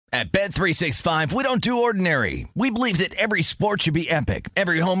At Bet365, we don't do ordinary. We believe that every sport should be epic.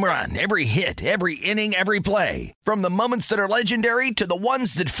 Every home run, every hit, every inning, every play. From the moments that are legendary to the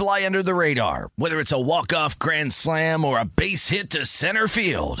ones that fly under the radar. Whether it's a walk-off grand slam or a base hit to center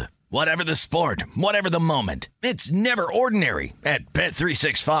field. Whatever the sport, whatever the moment. It's never ordinary at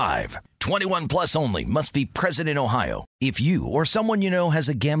Bet365. 21 plus only. Must be present in Ohio. If you or someone you know has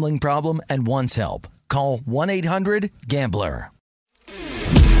a gambling problem and wants help, call 1-800-GAMBLER.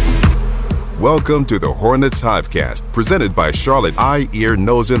 Welcome to the Hornets Hivecast, presented by Charlotte Eye, Ear,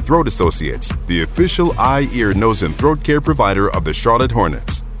 Nose, and Throat Associates, the official eye, ear, nose, and throat care provider of the Charlotte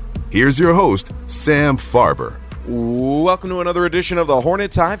Hornets. Here's your host, Sam Farber. Welcome to another edition of the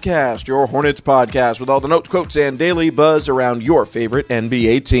Hornets Hivecast, your Hornets podcast with all the notes, quotes, and daily buzz around your favorite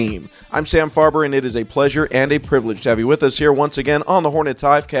NBA team. I'm Sam Farber, and it is a pleasure and a privilege to have you with us here once again on the Hornets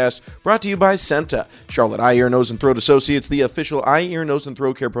Hivecast, brought to you by Senta, Charlotte Eye, Ear, Nose, and Throat Associates, the official eye, ear, nose, and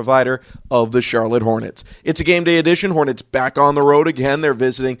throat care provider of the Charlotte Hornets. It's a game day edition. Hornets back on the road again. They're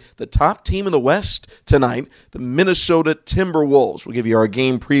visiting the top team in the West tonight, the Minnesota Timberwolves. We'll give you our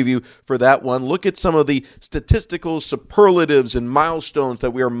game preview for that one. Look at some of the statistical superlatives and milestones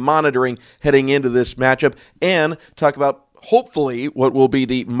that we are monitoring heading into this matchup, and talk about hopefully what will be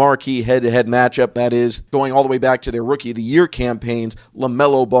the marquee head-to-head matchup, that is going all the way back to their Rookie of the Year campaigns,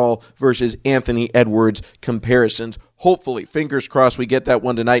 LaMelo Ball versus Anthony Edwards comparisons. Hopefully, fingers crossed, we get that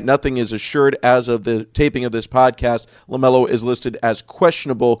one tonight. Nothing is assured as of the taping of this podcast. LaMelo is listed as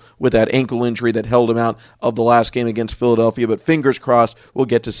questionable with that ankle injury that held him out of the last game against Philadelphia, but fingers crossed we'll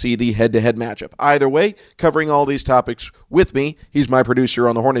get to see the head-to-head matchup. Either way, covering all these topics with me, he's my producer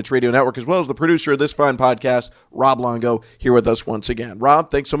on the Hornets Radio Network, as well as the producer of this fine podcast, Rob Longo, here with us once again. Rob,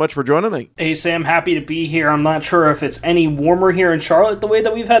 thanks so much for joining me. Hey, Sam, happy to be here. I'm not sure if it's any warmer here in Charlotte the way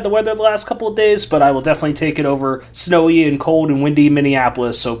that we've had the weather the last couple of days, but I will definitely take it over snowy and cold and windy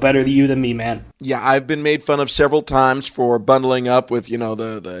Minneapolis, so better you than me, man. Yeah, I've been made fun of several times for bundling up with,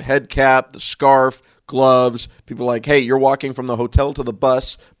 the head cap, the scarf, gloves. People are like, hey, you're walking from the hotel to the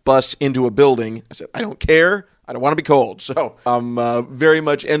bus into a building. I said, I don't care. I don't want to be cold. So I'm very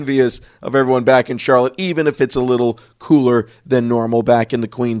much envious of everyone back in Charlotte, even if it's a little cooler than normal back in the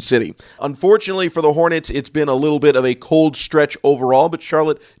Queen City. Unfortunately for the Hornets, it's been a little bit of a cold stretch overall, but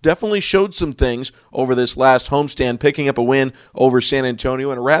Charlotte definitely showed some things over this last homestand, picking up a win over San Antonio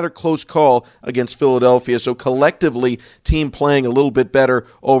and a rather close call against Philadelphia. So collectively, team playing a little bit better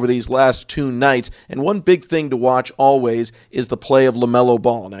over these last two nights. And one big thing to watch always is the play of LaMelo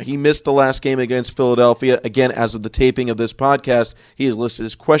Ball. Now, he missed the last game against Philadelphia. Again, as of the taping of this podcast, he is listed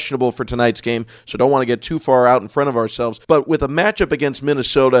as questionable for tonight's game, so don't want to get too far out in front of ourselves. But with a matchup against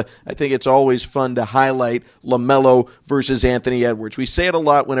Minnesota, I think it's always fun to highlight LaMelo versus Anthony Edwards. We say it a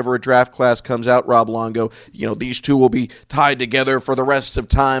lot whenever a draft class comes out, Rob Longo. These two will be tied together for the rest of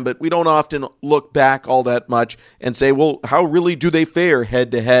time, but we don't often look back all that much and say, well, how really do they fare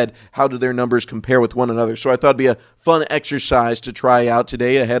head-to-head? How do their numbers compare with one another? So I thought it'd be a fun exercise to try out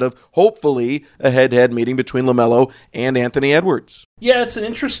today ahead of, hopefully, a head-to-head meeting between LaMelo and Anthony Edwards. Yeah, it's an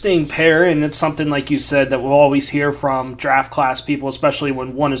interesting pair, and it's something, like you said, that we'll always hear from draft class people, especially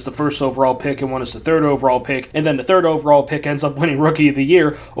when one is the first overall pick and one is the third overall pick, and then the third overall pick ends up winning Rookie of the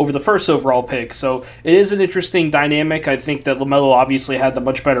Year over the first overall pick. So it is an interesting dynamic. I think that LaMelo obviously had the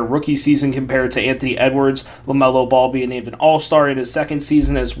much better rookie season compared to Anthony Edwards. LaMelo Ball being named an all-star in his second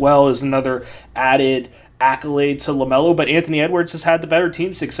season as well is another added accolade to LaMelo, but Anthony Edwards has had the better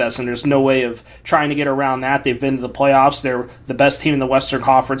team success, and there's no way of trying to get around that. They've been to the playoffs. They're the best team in the Western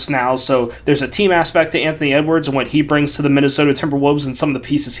Conference now, so there's a team aspect to Anthony Edwards and what he brings to the Minnesota Timberwolves and some of the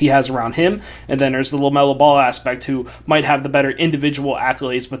pieces he has around him, and then there's the LaMelo Ball aspect, who might have the better individual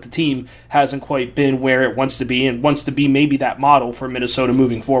accolades, but the team hasn't quite been where it wants to be, and wants to be maybe that model for Minnesota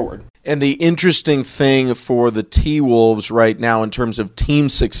moving forward. And the interesting thing for the T-Wolves right now in terms of team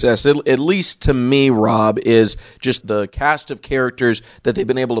success, at least to me, Rob, is just the cast of characters that they've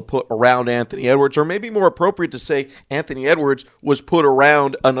been able to put around Anthony Edwards, or maybe more appropriate to say Anthony Edwards was put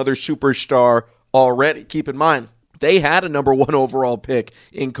around another superstar already. Keep in mind, they had a number one overall pick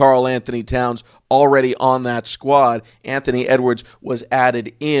in Karl Anthony Towns already on that squad. Anthony Edwards was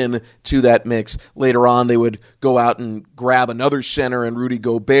added in to that mix. Later on, they would go out and grab another center and Rudy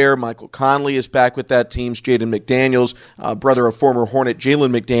Gobert. Michael Conley is back with that team. Jaden McDaniels, brother of former Hornet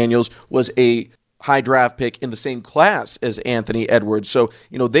Jalen McDaniels, was a high draft pick in the same class as Anthony Edwards. So,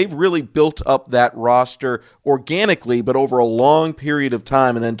 they've really built up that roster organically, but over a long period of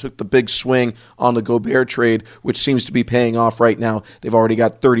time, and then took the big swing on the Gobert trade, which seems to be paying off right now. They've already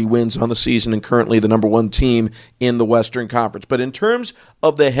got 30 wins on the season and currently the number one team in the Western Conference. But in terms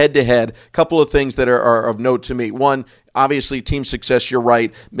of the head-to-head, a couple of things that are of note to me. One, obviously, team success, you're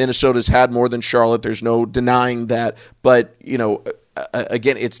right. Minnesota's had more than Charlotte. There's no denying that. But,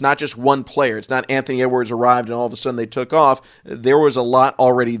 again, it's not just one player. It's not Anthony Edwards arrived and all of a sudden they took off. There was a lot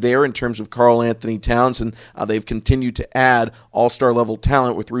already there in terms of Karl Anthony Towns, and they've continued to add all-star level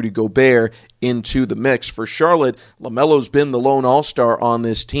talent with Rudy Gobert into the mix. For Charlotte, LaMelo's been the lone all-star on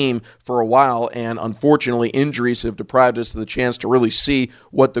this team for a while, and unfortunately injuries have deprived us of the chance to really see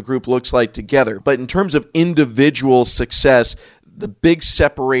what the group looks like together. But in terms of individual success, the big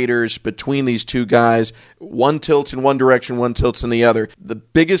separators between these two guys, one tilts in one direction, one tilts in the other. The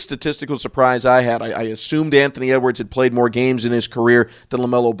biggest statistical surprise I had, I assumed Anthony Edwards had played more games in his career than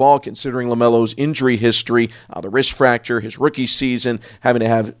LaMelo Ball, considering LaMelo's injury history, the wrist fracture, his rookie season, having to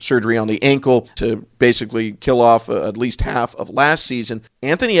have surgery on the ankle to basically kill off at least half of last season.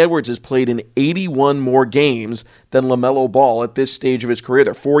 Anthony Edwards has played in 81 more games than LaMelo Ball at this stage of his career.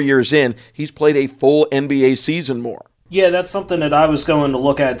 They're 4 years in. He's played a full NBA season more. Yeah, that's something that I was going to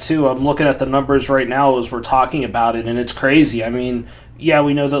look at too. I'm looking at the numbers right now as we're talking about it, and it's crazy. I mean, yeah,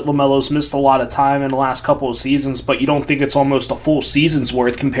 we know that LaMelo's missed a lot of time in the last couple of seasons, but you don't think it's almost a full season's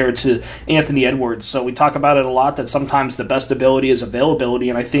worth compared to Anthony Edwards. So we talk about it a lot, that sometimes the best ability is availability,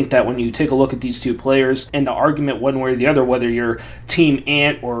 and I think that when you take a look at these two players and the argument one way or the other, whether you're Team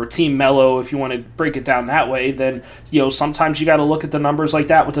Ant or Team Melo, if you want to break it down that way, then sometimes you got to look at the numbers like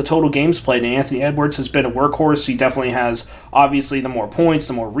that with the total games played. And Anthony Edwards has been a workhorse. He definitely has, obviously, the more points,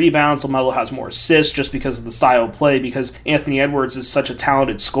 the more rebounds. LaMelo has more assists just because of the style of play, because Anthony Edwards is such a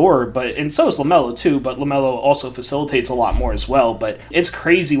talented scorer, and so is LaMelo too, but LaMelo also facilitates a lot more as well. But it's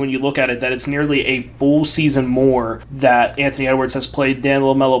crazy when you look at it that it's nearly a full season more that Anthony Edwards has played than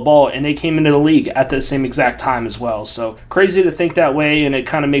LaMelo Ball, and they came into the league at the same exact time as well. So crazy to think that way, and it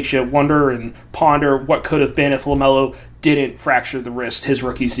kind of makes you wonder and ponder what could have been if LaMelo didn't fracture the wrist his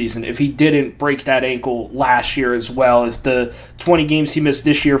rookie season, if he didn't break that ankle last year as well, if the 20 games he missed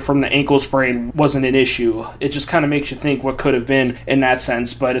this year from the ankle sprain wasn't an issue. It just kind of makes you think what could have been in that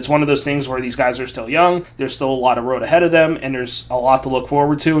sense. But it's one of those things where these guys are still young, there's still a lot of road ahead of them, and there's a lot to look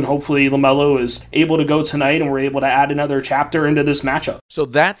forward to, and hopefully LaMelo is able to go tonight and we're able to add another chapter into this matchup. So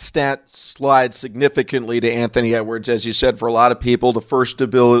that stat slides significantly to Anthony Edwards. As you said, for a lot of people, the first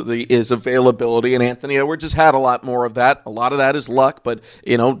ability is availability, and Anthony Edwards has had a lot more of that. A lot of that is luck, but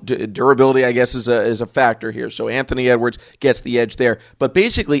durability, I guess, is a factor here. So Anthony Edwards gets the edge there. But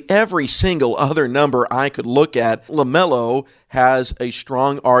basically every single other number I could look at, LaMelo has a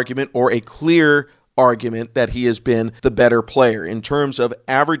strong argument or a clear argument that he has been the better player in terms of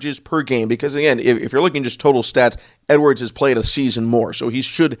averages per game. Because again, if you're looking just total stats, Edwards has played a season more, so he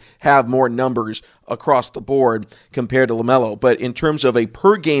should have more numbers across the board compared to LaMelo. But in terms of a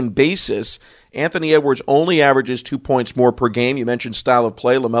per game basis, Anthony Edwards only averages 2 points more per game. You mentioned style of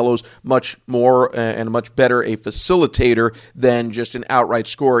play. LaMelo's much more and much better a facilitator than just an outright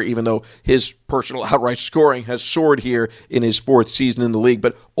scorer, even though his personal outright scoring has soared here in his fourth season in the league.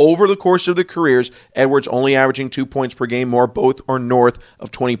 But over the course of the careers, Edwards only averaging 2 points per game more. Both are north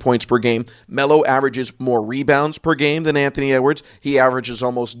of 20 points per game. Melo averages more rebounds per game than Anthony Edwards. He averages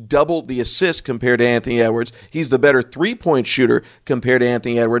almost double the assists compared to Anthony Edwards. He's the better three-point shooter compared to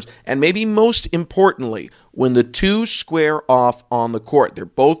Anthony Edwards. And maybe most importantly, when the two square off on the court, they're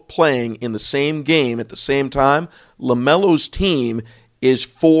both playing in the same game at the same time, LaMelo's team is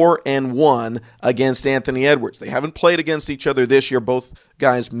 4-1 against Anthony Edwards. They haven't played against each other this year. Both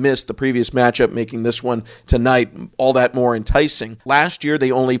guys missed the previous matchup, making this one tonight all that more enticing. Last year,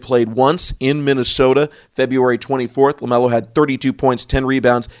 they only played once in Minnesota, February 24th. LaMelo had 32 points, 10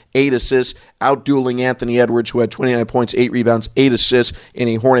 rebounds, 8 assists, outdueling Anthony Edwards, who had 29 points, 8 rebounds, 8 assists in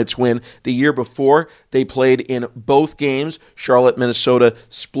a Hornets win. The year before, they played in both games, Charlotte, Minnesota,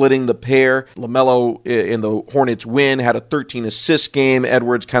 splitting the pair. LaMelo in the Hornets win had a 13-assist game.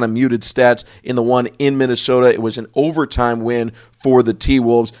 Edwards kind of muted stats in the one in Minnesota. It was an overtime win for the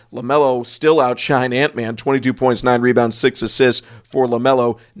T-Wolves. LaMelo still outshined Ant-Man, 22 points, 9 rebounds, 6 assists for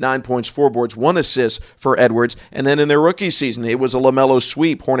LaMelo, 9 points, 4 boards, 1 assist for Edwards. And then in their rookie season, it was a LaMelo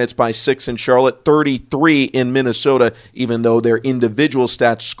sweep. Hornets by 6 in Charlotte, 33 in Minnesota, even though their individual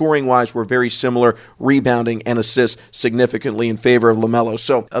stats scoring-wise were very similar, rebounding and assists significantly in favor of LaMelo.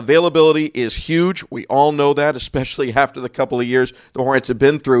 So availability is huge. We all know that, especially after the couple of years the Hornets have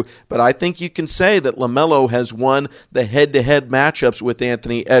been through. But I think you can say that LaMelo has won the head-to-head match matchups with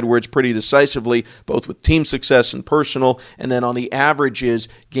Anthony Edwards pretty decisively, both with team success and personal. And then on the averages,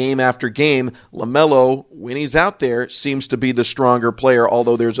 game after game, LaMelo, when he's out there, seems to be the stronger player,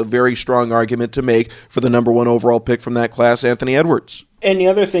 although there's a very strong argument to make for the number one overall pick from that class, Anthony Edwards. And the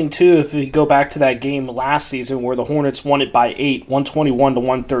other thing, too, if you go back to that game last season where the Hornets won it by 8, 121 to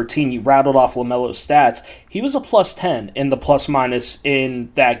 113, you rattled off LaMelo's stats. He was a plus 10 in the plus-minus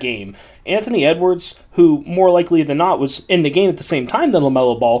in that game. Anthony Edwards, who more likely than not was in the game at the same time than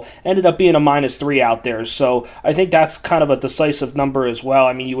LaMelo Ball, ended up being a -3 out there. So I think that's kind of a decisive number as well.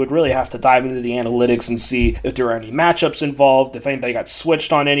 I mean, you would really have to dive into the analytics and see if there were any matchups involved, if anybody got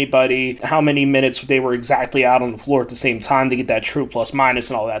switched on anybody, how many minutes they were exactly out on the floor at the same time to get that true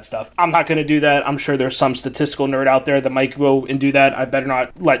plus-minus and all that stuff. I'm not going to do that. I'm sure there's some statistical nerd out there that might go and do that. I better not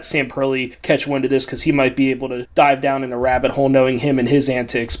let Sam Perley catch wind of this because he might be able to dive down in a rabbit hole knowing him and his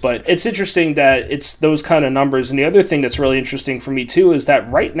antics. But it's interesting that it's those kind of numbers. And the other thing that's really interesting for me too is that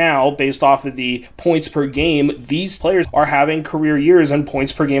right now, based off of the points per game, these players are having career years and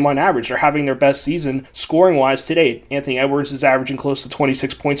points per game on average. They're having their best season scoring wise to date. Anthony Edwards is averaging close to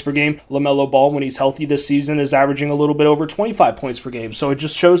 26 points per game. LaMelo Ball, when he's healthy this season, is averaging a little bit over 25 points per game. So it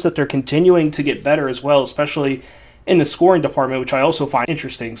just shows that they're continuing to get better as well, especially in the scoring department, which I also find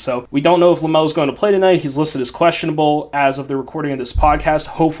interesting. So we don't know if LaMelo's going to play tonight. He's listed as questionable as of the recording of this podcast.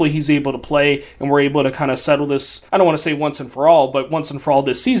 Hopefully he's able to play and we're able to kind of settle this, I don't want to say once and for all, but once and for all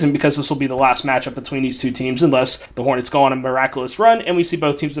this season, because this will be the last matchup between these two teams unless the Hornets go on a miraculous run and we see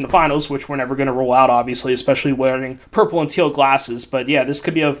both teams in the finals, which we're never going to rule out, obviously, especially wearing purple and teal glasses. But yeah, this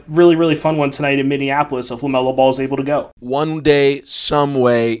could be a really, really fun one tonight in Minneapolis if LaMelo Ball is able to go. One day, some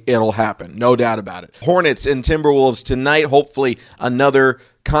way, it'll happen. No doubt about it. Hornets and Timberwolves tonight, hopefully another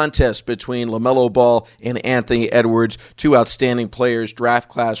contest between LaMelo Ball and Anthony Edwards, two outstanding players, draft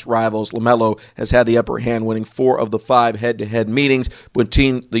class rivals. LaMelo has had the upper hand, winning 4 of the 5 head-to-head meetings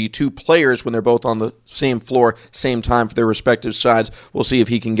between the two players when they're both on the same floor, same time for their respective sides. We'll see if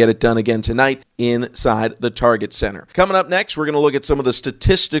he can get it done again tonight inside the Target Center. Coming up next, we're going to look at some of the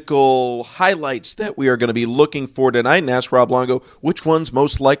statistical highlights that we are going to be looking for tonight and ask Rob Longo which one's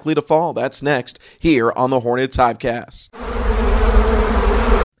most likely to fall. That's next here on the Hornets Hivecast.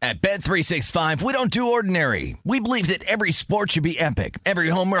 At Bet365, we don't do ordinary. We believe that every sport should be epic. Every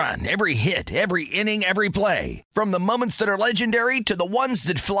home run, every hit, every inning, every play. From the moments that are legendary to the ones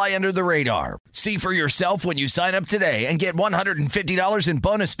that fly under the radar. See for yourself when you sign up today and get $150 in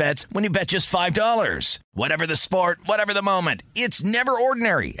bonus bets when you bet just $5. Whatever the sport, whatever the moment, it's never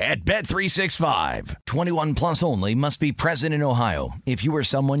ordinary at Bet365. 21 plus only. Must be present in Ohio. If you or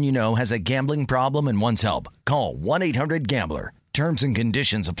someone you know has a gambling problem and wants help, call 1-800-GAMBLER. Terms and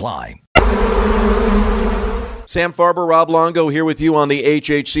conditions apply. Sam Farber, Rob Longo here with you on the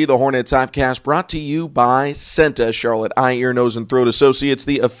HHC, the Hornets Hivecast, brought to you by Senta, Charlotte Eye, Ear, Nose, and Throat Associates,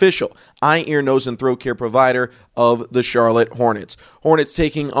 the official eye, ear, nose, and throat care provider of the Charlotte Hornets. Hornets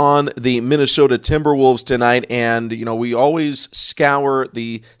taking on the Minnesota Timberwolves tonight, and, we always scour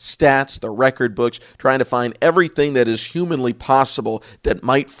the stats, the record books, trying to find everything that is humanly possible that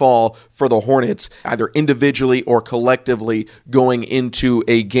might fall for the Hornets, either individually or collectively going into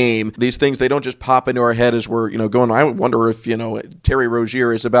a game. These things, they don't just pop into our head as we're, going, I wonder if, Terry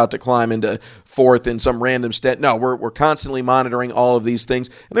Rozier is about to climb into fourth in some random stat. No, we're constantly monitoring all of these things.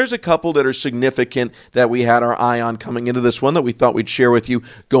 And there's a couple that are significant that we had our eye on coming into this one that we thought we'd share with you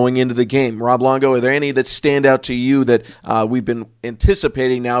going into the game. Rob Longo, are there any that stand out to you that we've been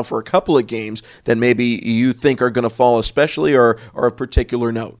anticipating now for a couple of games that maybe you think are going to fall especially or of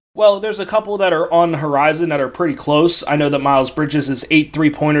particular note? Well, there's a couple that are on the horizon that are pretty close. I know that Miles Bridges is 8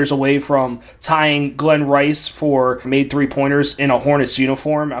 3-pointers away from tying Glenn Rice for made 3-pointers in a Hornets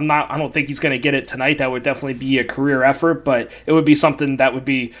uniform. I don't think he's going to get it tonight. That would definitely be a career effort, but it would be something that would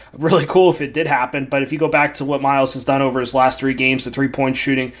be really cool if it did happen. But if you go back to what Miles has done over his last 3 games, the 3-point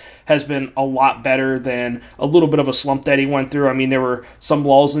shooting has been a lot better than a little bit of a slump that he went through. I mean, there were some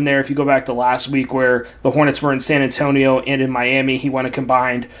lulls in there. If you go back to last week where the Hornets were in San Antonio and in Miami, he went a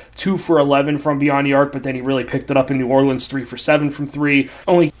combined 2 for 11 from beyond the arc, but then he really picked it up in New Orleans, 3 for 7 from 3.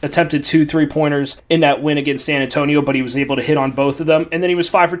 Only attempted 2 3-pointers in that win against San Antonio, but he was able to hit on both of them. And then he was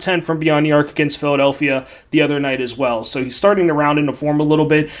 5 for 10 from beyond the arc against Philadelphia the other night as well. So he's starting to round into form a little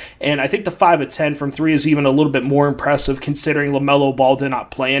bit, and I think the 5 of 10 from 3 is even a little bit more impressive considering LaMelo Ball did not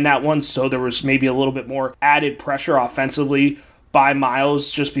play in that one, so there was maybe a little bit more added pressure offensively by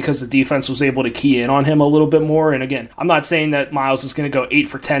Miles just because the defense was able to key in on him a little bit more. And again, I'm not saying that Miles is going to go 8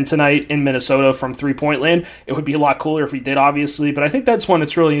 for 10 tonight in Minnesota from 3-point land. It would be a lot cooler if he did, obviously, but I think that's one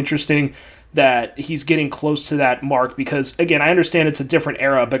that's really interesting that he's getting close to that mark because, again, I understand it's a different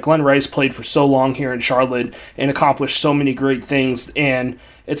era, but Glenn Rice played for so long here in Charlotte and accomplished so many great things, and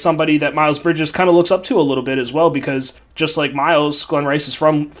it's somebody that Miles Bridges kind of looks up to a little bit as well because just like Miles, Glenn Rice is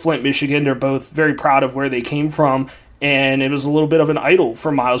from Flint, Michigan. They're both very proud of where they came from, and it was a little bit of an idol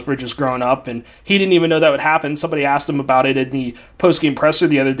for Miles Bridges growing up, and he didn't even know that would happen. Somebody asked him about it in the post-game presser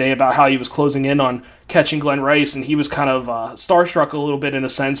the other day about how he was closing in on catching Glenn Rice, and he was kind of starstruck a little bit in a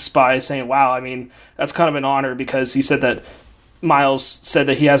sense by saying, wow, I mean, that's kind of an honor because he said that Miles said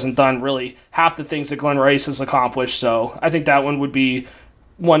that he hasn't done really half the things that Glenn Rice has accomplished, so I think that one would be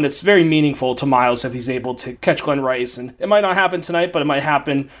one that's very meaningful to Miles if he's able to catch Glenn Rice, and it might not happen tonight, but it might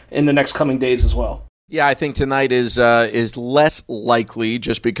happen in the next coming days as well. Yeah, I think tonight is less likely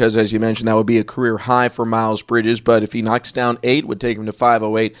just because, as you mentioned, that would be a career high for Miles Bridges. But if he knocks down 8, would take him to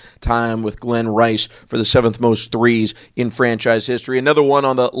 508, time with Glenn Rice for the 7th most threes in franchise history. Another one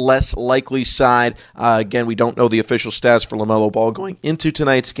on the less likely side. Again, we don't know the official stats for LaMelo Ball going into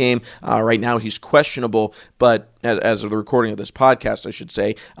tonight's game. Right now he's questionable, but as of the recording of this podcast, I should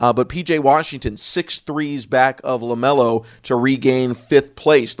say. But P.J. Washington, 6 threes back of LaMelo to regain 5th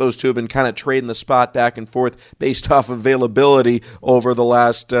place. Those two have been kind of trading the spot back and forth based off availability over the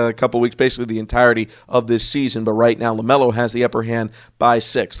last couple weeks, basically the entirety of this season. But right now, LaMelo has the upper hand by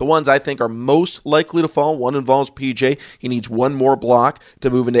 6. The ones I think are most likely to fall, one involves P.J. He needs one more block to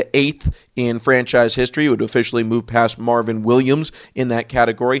move into 8th in franchise history. He would officially move past Marvin Williams in that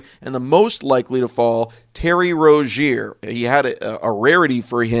category. And the most likely to fall, Terry Rozier. He had a rarity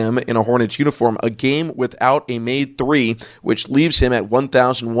for him in a Hornets uniform, a game without a made 3, which leaves him at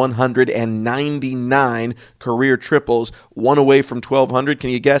 1,199 career triples, one away from 1,200. Can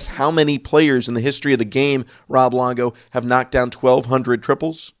you guess how many players in the history of the game, Rob Longo, have knocked down 1,200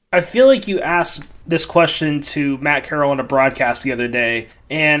 triples? I feel like you asked this question to Matt Carroll on a broadcast the other day,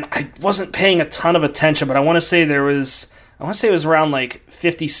 and I wasn't paying a ton of attention, but I want to say it was around like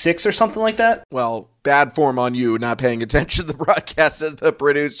 56 or something like that. Well, bad form on you not paying attention to the broadcast as the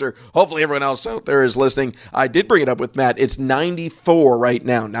producer. Hopefully everyone else out there is listening. I did bring it up with Matt. It's 94 right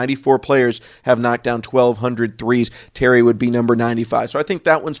now. 94 players have knocked down 1,200 threes. Terry would be number 95. So I think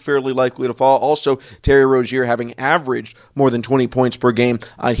that one's fairly likely to fall. Also, Terry Rozier having averaged more than 20 points per game.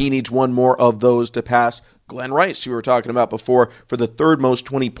 He needs one more of those to pass Glenn Rice, who we were talking about before, for the 3rd most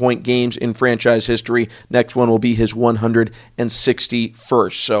 20-point games in franchise history. Next one will be his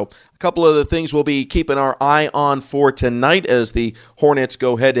 161st. So a couple of the things we'll be keeping our eye on for tonight as the Hornets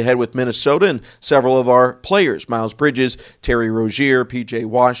go head-to-head with Minnesota, and several of our players, Miles Bridges, Terry Rozier, P.J.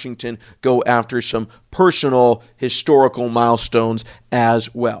 Washington, go after some personal historical milestones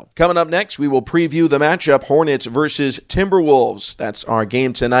as well. Coming up next, we will preview the matchup Hornets versus Timberwolves. That's our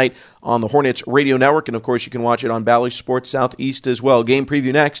game tonight on the Hornets Radio Network, and of course you can watch it on Bally Sports Southeast as well. Game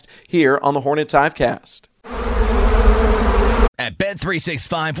preview next here on the Hornets Hivecast. At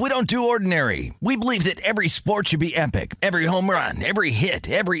Bet365, we don't do ordinary. We believe that every sport should be epic. Every home run, every hit,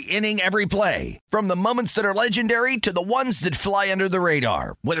 every inning, every play. From the moments that are legendary to the ones that fly under the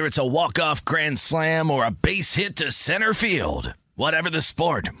radar. Whether it's a walk-off grand slam or a base hit to center field. Whatever the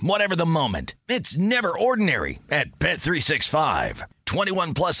sport, whatever the moment. It's never ordinary at Bet365.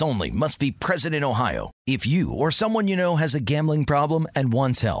 21 plus only. Must be present in Ohio. If you or someone you know has a gambling problem and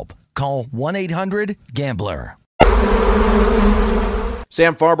wants help, call 1-800-GAMBLER.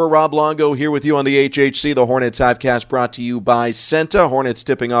 Sam Farber, Rob Longo here with you on the HHC, the Hornets Hivecast, brought to you by Senta. Hornets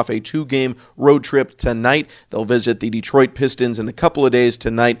tipping off a 2-game road trip tonight. They'll visit the Detroit Pistons in a couple of days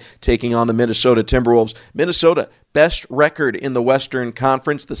tonight, taking on the Minnesota Timberwolves. Minnesota, best record in the Western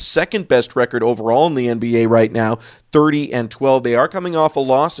Conference, the 2nd best record overall in the NBA right now, 30-12. They are coming off a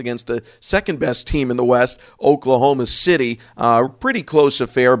loss against the 2nd best team in the West, Oklahoma City. Pretty close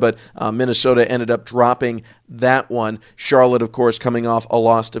affair, but Minnesota ended up dropping that one. Charlotte, of course, coming off a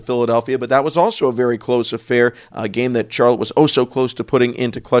loss to Philadelphia, but that was also a very close affair, a game that Charlotte was oh so close to putting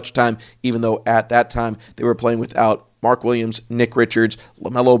into clutch time, even though at that time they were playing without Mark Williams, Nick Richards,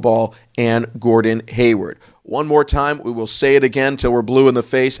 LaMelo Ball, and Gordon Hayward. One more time, we will say it again till we're blue in the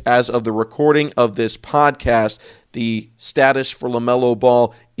face. As of the recording of this podcast, the status for LaMelo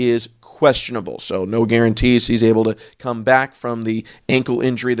Ball is questionable, so no guarantees he's able to come back from the ankle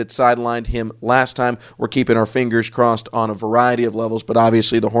injury that sidelined him last time. We're keeping our fingers crossed on a variety of levels, but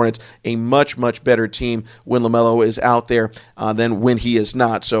obviously the Hornets, a much, much better team when LaMelo is out there than when he is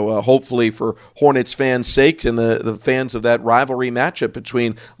not. So hopefully for Hornets fans' sake and the fans of that rivalry matchup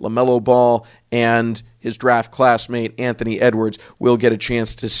between LaMelo Ball and his draft classmate Anthony Edwards, we'll get a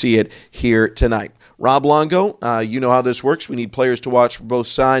chance to see it here tonight. Rob Longo, you know how this works. We need players to watch for both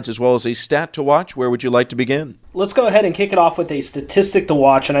sides as well as a stat to watch. Where would you like to begin? Let's go ahead and kick it off with a statistic to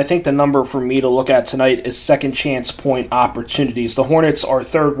watch, and I think the number for me to look at tonight is second chance point opportunities. The Hornets are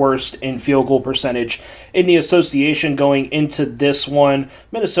third worst in field goal percentage in the association going into this one.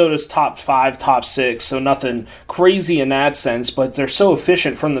 Minnesota's top 5, top 6, so nothing crazy in that sense, but they're so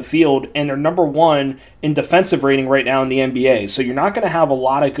efficient from the field, and they're number 1 in defensive rating right now in the NBA. So you're not going to have a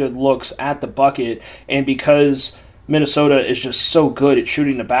lot of good looks at the bucket, and because Minnesota is just so good at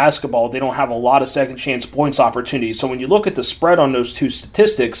shooting the basketball, they don't have a lot of second chance points opportunities. So when you look at the spread on those two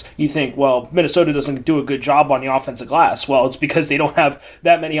statistics, you think, well, Minnesota doesn't do a good job on the offensive glass. Well, it's because they don't have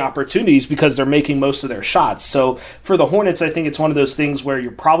that many opportunities because they're making most of their shots. So for the Hornets, I think it's one of those things where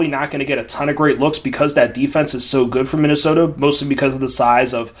you're probably not going to get a ton of great looks because that defense is so good for Minnesota, mostly because of the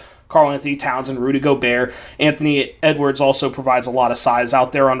size of Karl-Anthony Towns and Rudy Gobert. Anthony Edwards also provides a lot of size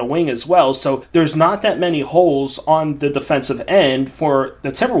out there on the wing as well. So there's not that many holes on the defensive end for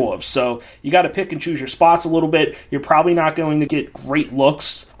the Timberwolves. So you got to pick and choose your spots a little bit. You're probably not going to get great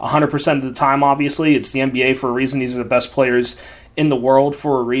looks 100% of the time, obviously. It's the NBA for a reason. These are the best players in the world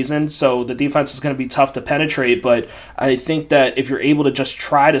for a reason, so the defense is going to be tough to penetrate, but I think that if you're able to just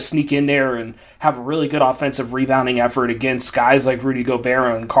try to sneak in there and have a really good offensive rebounding effort against guys like Rudy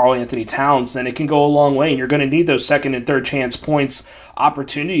Gobert and Karl-Anthony Towns, then it can go a long way, and you're going to need those second and third chance points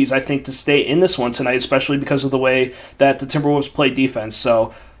opportunities, I think, to stay in this one tonight, especially because of the way that the Timberwolves play defense.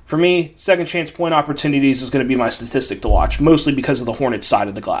 So for me, second chance point opportunities is going to be my statistic to watch, mostly because of the Hornets side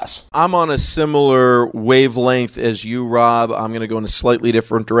of the glass. I'm on a similar wavelength as you, Rob. I'm going to go in a slightly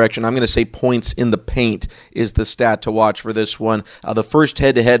different direction. I'm going to say points in the paint is the stat to watch for this one. The first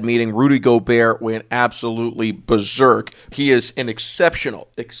head-to-head meeting, Rudy Gobert went absolutely berserk. He is an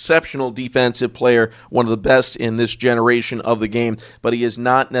exceptional defensive player, one of the best in this generation of the game, but he is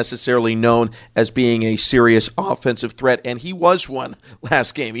not necessarily known as being a serious offensive threat, and he was one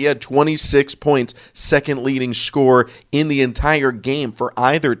last game. He had 26 points, second leading scorer in the entire game for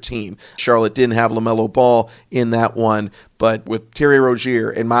either team. Charlotte didn't have LaMelo Ball in that one, but with Terry Rozier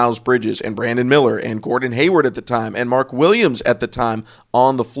and Miles Bridges and Brandon Miller and Gordon Hayward at the time and Mark Williams at the time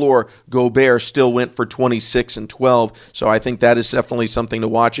on the floor, Gobert still went for 26 and 12. So I think that is definitely something to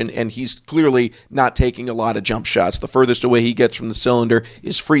watch, and he's clearly not taking a lot of jump shots. The furthest away he gets from the cylinder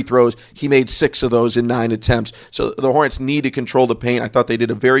is free throws. He made 6 of those in 9 attempts. So the Hornets need to control the paint. I thought they did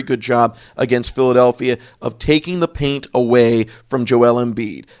a very good job against Philadelphia of taking the paint away from Joel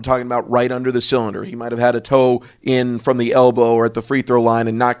Embiid. I'm talking about right under the cylinder. He might have had a toe in from the elbow or at the free throw line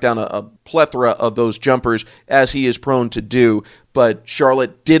and knocked down a plethora of those jumpers, as he is prone to do. But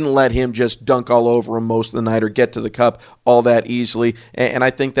Charlotte didn't let him just dunk all over him most of the night or get to the cup all that easily. And I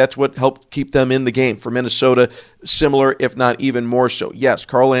think that's what helped keep them in the game. For Minnesota, similar, if not even more so. Yes,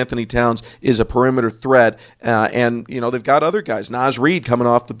 Karl-Anthony Towns is a perimeter threat. And, they've got other guys. Naz Reid coming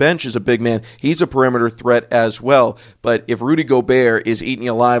off the bench is a big man. He's a perimeter threat as well. But if Rudy Gobert is eating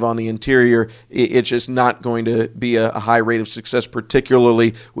you alive on the interior, it's just not going to be a high rate of success,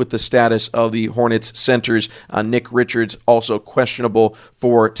 particularly with the status of the Hornets centers. Nick Richards also questionable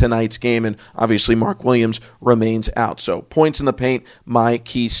for tonight's game, and obviously Mark Williams remains out. So points in the paint, my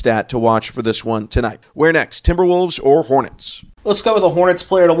key stat to watch for this one tonight. Where next, Timberwolves or Hornets? Let's go with a Hornets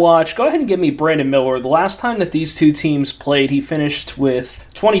player to watch. Go ahead and give me Brandon Miller. The last time that these two teams played, he finished with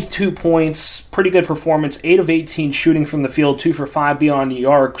 22 points, pretty good performance, 8 of 18 shooting from the field, 2 for 5 beyond the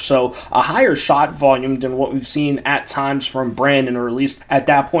arc, so a higher shot volume than what we've seen at times from Brandon, or at least at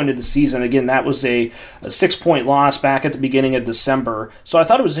that point of the season. Again, that was a 6-point loss back at the beginning of December, so I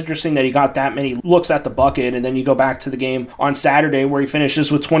thought it was interesting that he got that many looks at the bucket, and then you go back to the game on Saturday where he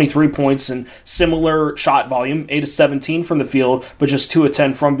finishes with 23 points and similar shot volume, 8 of 17 from the field, but just 2 of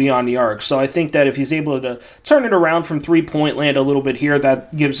 10 from beyond the arc. So I think that if he's able to turn it around from three-point land a little bit here,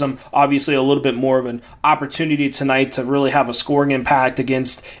 that gives him obviously a little bit more of an opportunity tonight to really have a scoring impact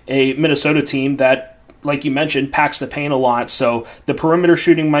against a Minnesota team that, like you mentioned, packs the paint a lot. So the perimeter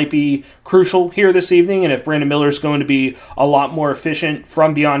shooting might be crucial here this evening, and if Brandon Miller is going to be a lot more efficient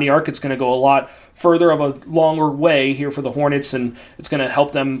from beyond the arc, it's going to go a lot further of a longer way here for the Hornets, and it's going to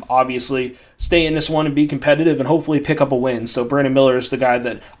help them obviously stay in this one and be competitive and hopefully pick up a win. So Brandon Miller is the guy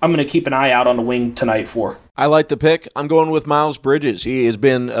that I'm going to keep an eye out on the wing tonight for. I like the pick. I'm going with Miles Bridges. He has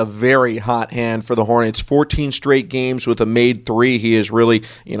been a very hot hand for the Hornets. 14 straight games with a made 3. He has really,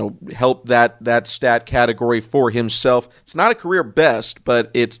 helped that stat category for himself. It's not a career best, but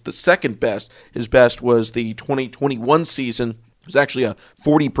it's the second best. His best was the 2021 season, was actually a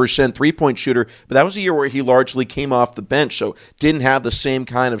 40% three-point shooter, but that was a year where he largely came off the bench, so didn't have the same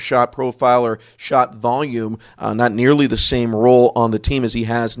kind of shot profile or shot volume, not nearly the same role on the team as he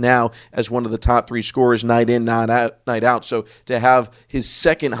has now as one of the top three scorers night in, night out. So to have his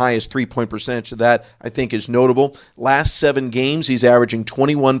second highest three-point percentage of that, I think is notable. Last 7 games, he's averaging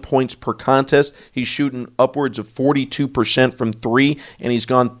 21 points per contest. He's shooting upwards of 42% from three, and he's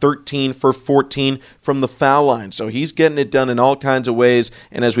gone 13 for 14 from the foul line. So he's getting it done in all kinds of ways,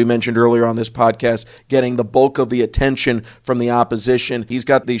 and as we mentioned earlier on this podcast, getting the bulk of the attention from the opposition. He's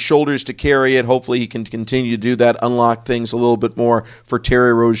got the shoulders to carry it. Hopefully he can continue to do that, unlock things a little bit more for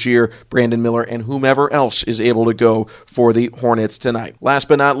Terry Rozier, Brandon Miller, and whomever else is able to go for the Hornets tonight. Last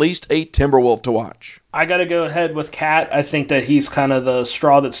but not least, a Timberwolf to watch. I got to go ahead with Cat. I think that he's kind of the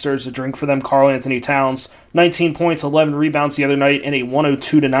straw that stirs the drink for them. Karl Anthony Towns, 19 points, 11 rebounds the other night in a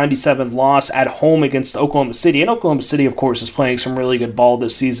 102-97 loss at home against Oklahoma City. And Oklahoma City, of course, is playing some really good ball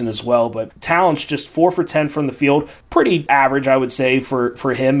this season as well. But Towns just 4 for 10 from the field. Pretty average, I would say,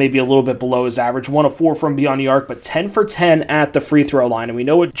 for him. Maybe a little bit below his average. 1 of 4 from beyond the arc, but 10 for 10 at the free throw line. And we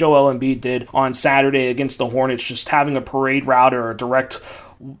know what Joel Embiid did on Saturday against the Hornets, just having a parade route or a direct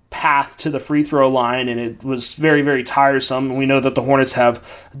path to the free throw line, and it was very, very tiresome. We know that the Hornets have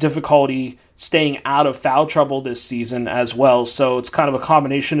difficulty staying out of foul trouble this season as well, so it's kind of a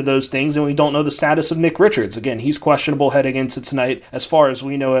combination of those things, and we don't know the status of Nick Richards. Again, he's questionable heading into tonight as far as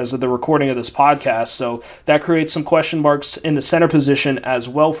we know as of the recording of this podcast, so that creates some question marks in the center position as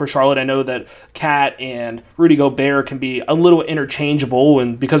well for Charlotte. I know that Cat and Rudy Gobert can be a little interchangeable,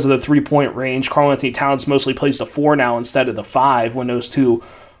 and because of the three-point range, Karl Anthony Towns mostly plays the 4 now instead of the 5 when those two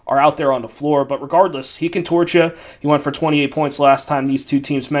are out there on the floor, but regardless, he can torch you. He went for 28 points last time these two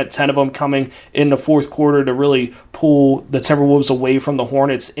teams met, 10 of them coming in the fourth quarter to really pull the Timberwolves away from the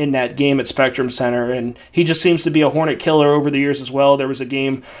Hornets in that game at Spectrum Center, and he just seems to be a Hornet killer over the years as well. There was a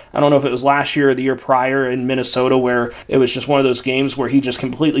game, I don't know if it was last year or the year prior in Minnesota, where it was just one of those games where he just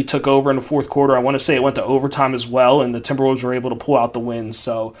completely took over in the fourth quarter. I want to say it went to overtime as well, and the Timberwolves were able to pull out the win.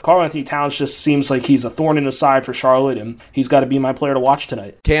 So Karl Anthony Towns just seems like he's a thorn in the side for Charlotte, and he's got to be my player to watch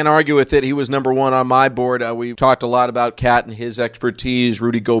tonight. Can't argue with it. He was number 1 on my board. We talked a lot about Cat and his expertise,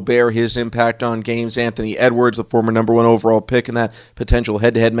 Rudy Gobert, his impact on games, Anthony Edwards, the former number 1 overall pick in that potential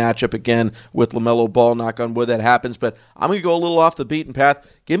head-to-head matchup again with LaMelo Ball. Knock on wood that happens, but I'm going to go a little off the beaten path.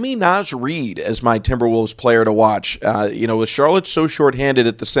 Give me Naz Reid as my Timberwolves player to watch. With Charlotte so shorthanded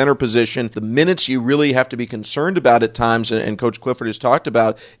at the center position, the minutes you really have to be concerned about at times, and Coach Clifford has talked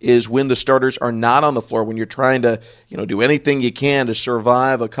about, is when the starters are not on the floor, when you're trying to do anything you can to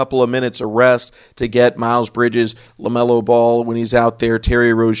survive a couple of minutes of rest to get Miles Bridges, LaMelo Ball when he's out there,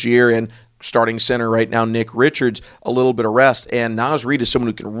 Terry Rozier, and starting center right now, Nick Richards, a little bit of rest. And Naz Reid is someone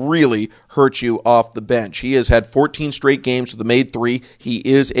who can really hurt you off the bench. He has had 14 straight games with a made three. He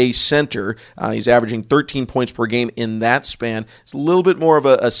is a center. He's averaging 13 points per game in that span. It's a little bit more of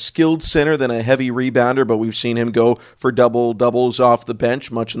a skilled center than a heavy rebounder, but we've seen him go for double-doubles off the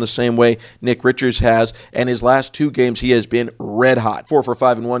bench, much in the same way Nick Richards has. And his last two games, he has been red hot. 4 for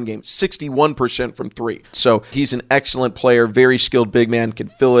 5 in one game, 61% from three. So he's an excellent player, very skilled big man, can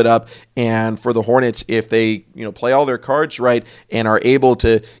fill it up. And for the Hornets, if they play all their cards right and are able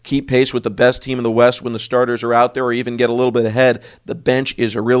to keep pace with the best team in the West when the starters are out there, or even get a little bit ahead, the bench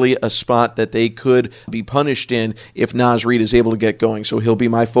is really a spot that they could be punished in if Naz Reid is able to get going. So he'll be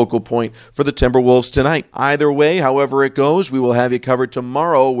my focal point for the Timberwolves tonight. Either way, however it goes, we will have you covered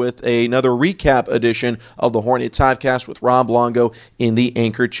tomorrow with another recap edition of the Hornets Hivecast with Rob Longo in the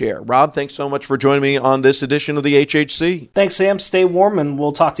anchor chair. Rob, thanks so much for joining me on this edition of the HHC. Thanks, Sam. Stay warm, and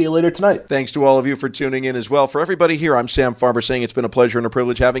we'll talk to you later tonight. Thanks to all of you for tuning in as well. For everybody here, I'm Sam Farber saying it's been a pleasure and a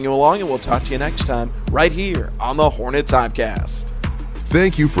privilege having you along, and we'll talk to you next time right here on the Hornets Hivecast.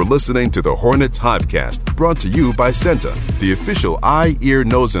 Thank you for listening to the Hornets Hivecast, brought to you by Senta, the official eye, ear,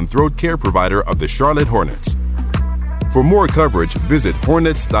 nose, and throat care provider of the Charlotte Hornets. For more coverage, visit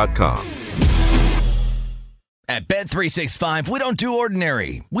Hornets.com. At Bet365, we don't do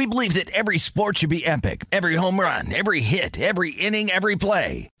ordinary. We believe that every sport should be epic. Every home run, every hit, every inning, every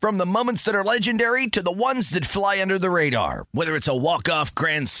play. From the moments that are legendary to the ones that fly under the radar. Whether it's a walk-off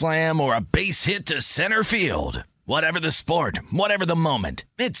grand slam or a base hit to center field. Whatever the sport, whatever the moment.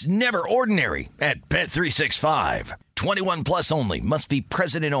 It's never ordinary at Bet365. 21 plus only. Must be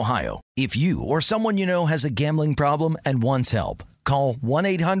present in Ohio. If you or someone you know has a gambling problem and wants help, call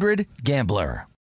 1-800-GAMBLER.